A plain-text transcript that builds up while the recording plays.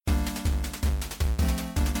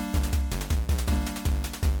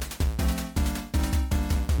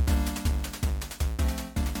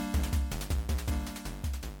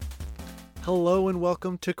Hello and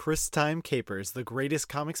welcome to Chris Time Capers, the greatest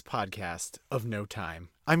comics podcast of no time.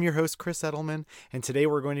 I'm your host, Chris Edelman, and today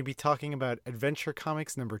we're going to be talking about Adventure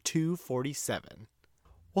Comics number 247.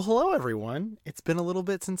 Well, hello everyone. It's been a little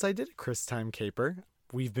bit since I did a Chris Time Caper.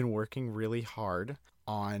 We've been working really hard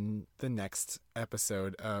on the next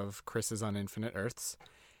episode of Chris's on Infinite Earths.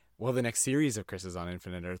 Well, the next series of Chris's on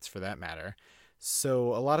Infinite Earths, for that matter.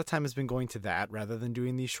 So a lot of time has been going to that rather than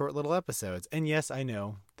doing these short little episodes. And yes, I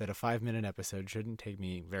know that a 5-minute episode shouldn't take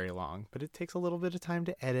me very long, but it takes a little bit of time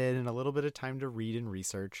to edit and a little bit of time to read and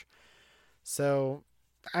research. So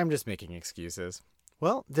I'm just making excuses.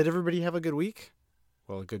 Well, did everybody have a good week?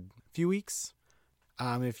 Well, a good few weeks.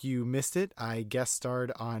 If you missed it, I guest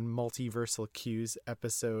starred on Multiversal Q's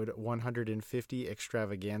episode 150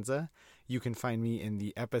 Extravaganza. You can find me in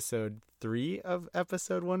the episode 3 of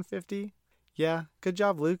episode 150. Yeah, good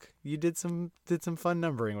job, Luke. You did some fun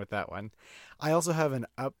numbering with that one. I also have an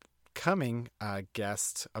upcoming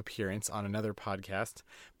guest appearance on another podcast,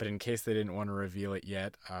 but in case they didn't want to reveal it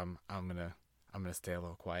yet, I'm gonna stay a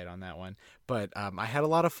little quiet on that one. But I had a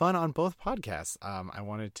lot of fun on both podcasts. I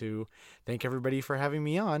wanted to thank everybody for having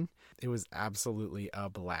me on. It was absolutely a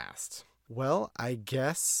blast. Well, I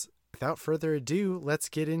guess without further ado, let's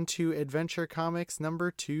get into Adventure Comics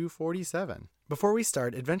number 247. Before we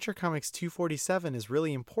start, Adventure Comics 247 is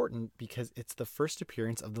really important because it's the first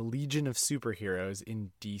appearance of the Legion of Superheroes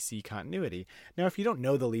in DC continuity. Now, if you don't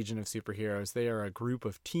know the Legion of Superheroes, they are a group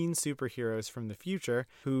of teen superheroes from the future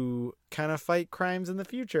who kind of fight crimes in the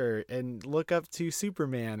future and look up to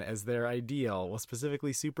Superman as their ideal, well,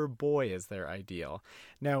 specifically Superboy as their ideal.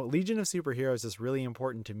 Now, Legion of Superheroes is really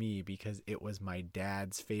important to me because it was my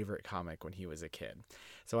dad's favorite comic when he was a kid.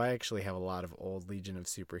 So I actually have a lot of old Legion of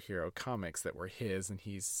Superhero comics that were his and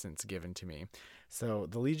he's since given to me. So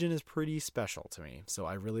the Legion is pretty special to me. So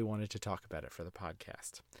I really wanted to talk about it for the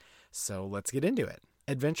podcast. So let's get into it.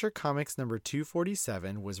 Adventure Comics number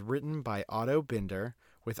 247 was written by Otto Binder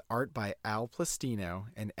with art by Al Plastino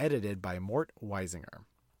and edited by Mort Weisinger.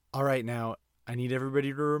 All right, now I need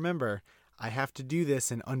everybody to remember I have to do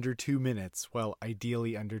this in under 2 minutes. Well,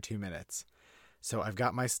 ideally under 2 minutes. So I've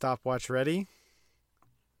got my stopwatch ready.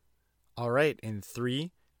 All right, in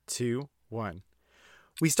 3, 2, 1.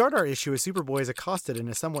 We start our issue as Superboy is accosted in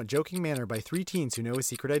a somewhat joking manner by 3 teens who know his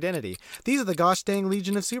secret identity. These are the gosh dang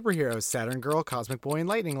Legion of Superheroes, Saturn Girl, Cosmic Boy, and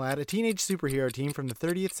Lightning Lad, a teenage superhero team from the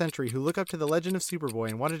 30th century who look up to the legend of Superboy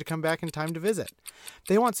and wanted to come back in time to visit.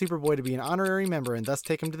 They want Superboy to be an honorary member and thus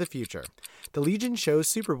take him to the future. The Legion shows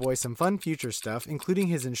Superboy some fun future stuff, including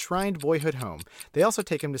his enshrined boyhood home. They also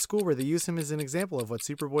take him to school where they use him as an example of what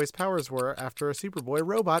Superboy's powers were after a Superboy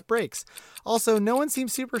robot breaks. Also, no one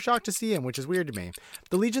seems super shocked to see him, which is weird to me.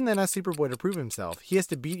 The Legion then asks Superboy to prove himself. He has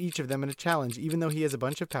to beat each of them in a challenge, even though he has a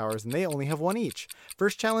bunch of powers and they only have one each.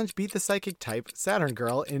 First challenge, beat the psychic type, Saturn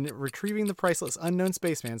Girl, in retrieving the priceless unknown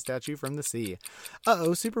spaceman statue from the sea.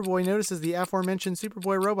 Superboy notices the aforementioned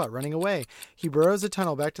Superboy robot running away. He burrows a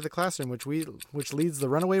tunnel back to the classroom, which leads the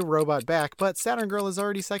runaway robot back, but Saturn Girl is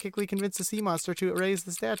already psychically convinced the sea monster to erase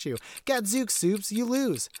the statue. Gadzooks, Soups, you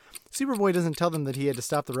lose! Superboy doesn't tell them that he had to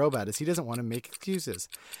stop the robot, as he doesn't want to make excuses.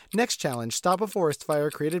 Next challenge, stop a forest fire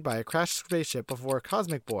created by a crashed spaceship before a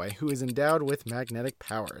Cosmic Boy, who is endowed with magnetic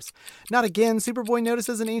powers. Not again! Superboy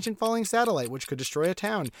notices an ancient falling satellite, which could destroy a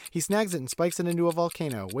town. He snags it and spikes it into a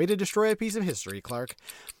volcano. Way to destroy a piece of history, Clark.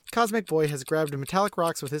 Cosmic Boy has grabbed metallic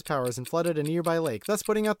rocks with his powers and flooded a nearby lake, thus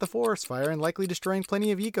putting out the forest fire and likely destroying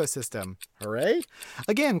plenty of ecosystem. Hooray!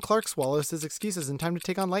 Again, Clark swallows his excuses in time to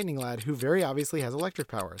take on Lightning Lad, who very obviously has electric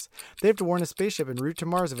powers. They have to warn a spaceship en route to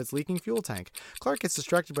Mars of its leaking fuel tank. Clark gets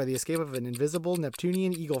distracted by the escape of an invisible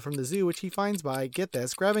Neptunian eagle from the zoo, which he finds by, get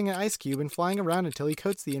this, grabbing an ice cube and flying around until he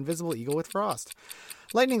coats the invisible eagle with frost.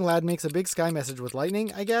 Lightning Lad makes a big sky message with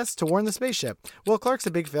lightning, I guess, to warn the spaceship. Well, Clark's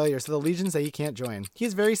a big failure, so the Legion say he can't join. He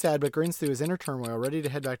is very sad, but grins through his inner turmoil, ready to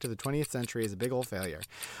head back to the 20th century as a big old failure.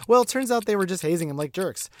 Well, it turns out they were just hazing him like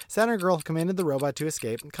jerks. Saturn Girl commanded the robot to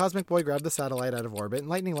escape, Cosmic Boy grabbed the satellite out of orbit, and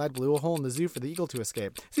Lightning Lad blew a hole in the zoo for the eagle to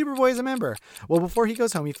escape. Superboy is a member. Well, before he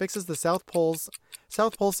goes home, he fixes the South Pole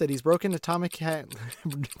City's broken atomic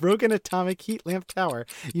heat lamp tower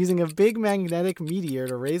using a big magnetic meteor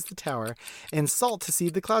to raise the tower, and salt to seed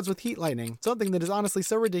the clouds with heat lightning, something that is honestly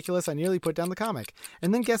so ridiculous I nearly put down the comic.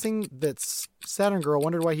 And then guessing that Saturn Girl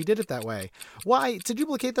wondered why he did it that way. Why? To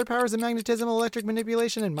duplicate their powers of magnetism, electric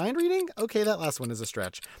manipulation, and mind reading? Okay, that last one is a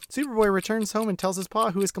stretch. Superboy returns home and tells his pa,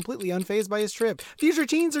 who is completely unfazed by his trip, future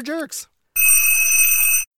teens are jerks!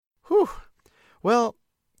 Whew. Well,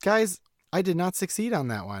 guys, I did not succeed on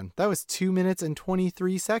that one. That was 2 minutes and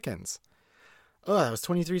 23 seconds. Oh, that was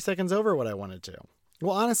 23 seconds over what I wanted to.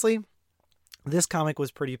 Well, honestly, this comic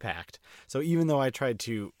was pretty packed. So even though I tried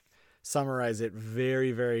to summarize it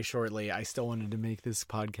very, very shortly, I still wanted to make this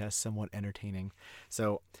podcast somewhat entertaining.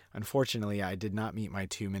 So unfortunately, I did not meet my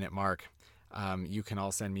 2-minute mark. You can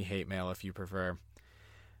all send me hate mail if you prefer.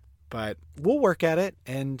 But we'll work at it,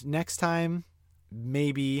 and next time,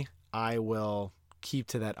 maybe I will keep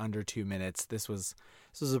to that under 2 minutes. This was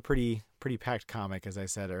a pretty packed comic, as I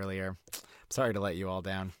said earlier. Sorry to let you all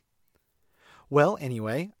down. Well,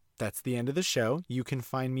 anyway, that's the end of the show. You can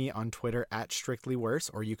find me on Twitter at Strictly Worse,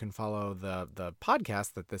 or you can follow the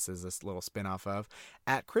podcast that this is this little spinoff of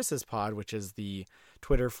at Chris's Pod, which is the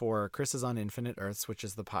Twitter for Chris's on Infinite Earths, which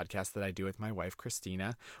is the podcast that I do with my wife,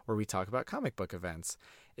 Christina, where we talk about comic book events.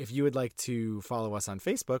 If you would like to follow us on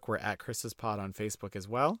Facebook, we're at Chris's Pod on Facebook as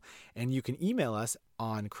well. And you can email us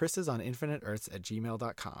on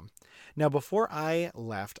chrisisoninfiniteearths@gmail.com. Now, before I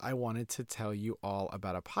left, I wanted to tell you all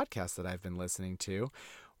about a podcast that I've been listening to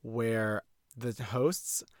where the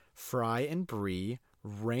hosts, Fry and Bree,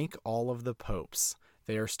 rank all of the popes.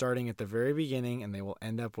 They are starting at the very beginning, and they will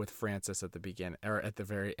end up with Francis at the beginning or at the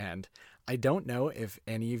very end. I don't know if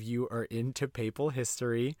any of you are into papal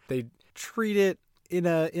history. They treat it in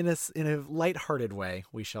a lighthearted way,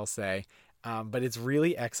 we shall say. But it's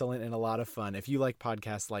really excellent and a lot of fun. If you like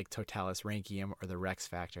podcasts like Totalis Rankium or The Rex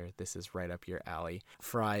Factor, this is right up your alley.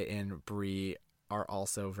 Fry and Bree are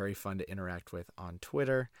also very fun to interact with on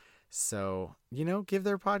Twitter. So, give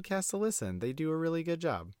their podcast a listen. They do a really good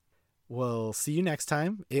job. We'll see you next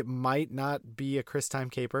time. It might not be a Chris Time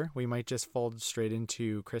Caper. We might just fold straight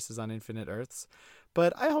into Chris's on Infinite Earths.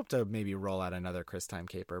 But I hope to maybe roll out another Chris Time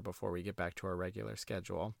Caper before we get back to our regular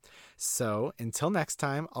schedule. So until next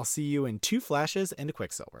time, I'll see you in 2 Flashes and a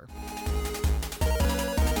Quicksilver.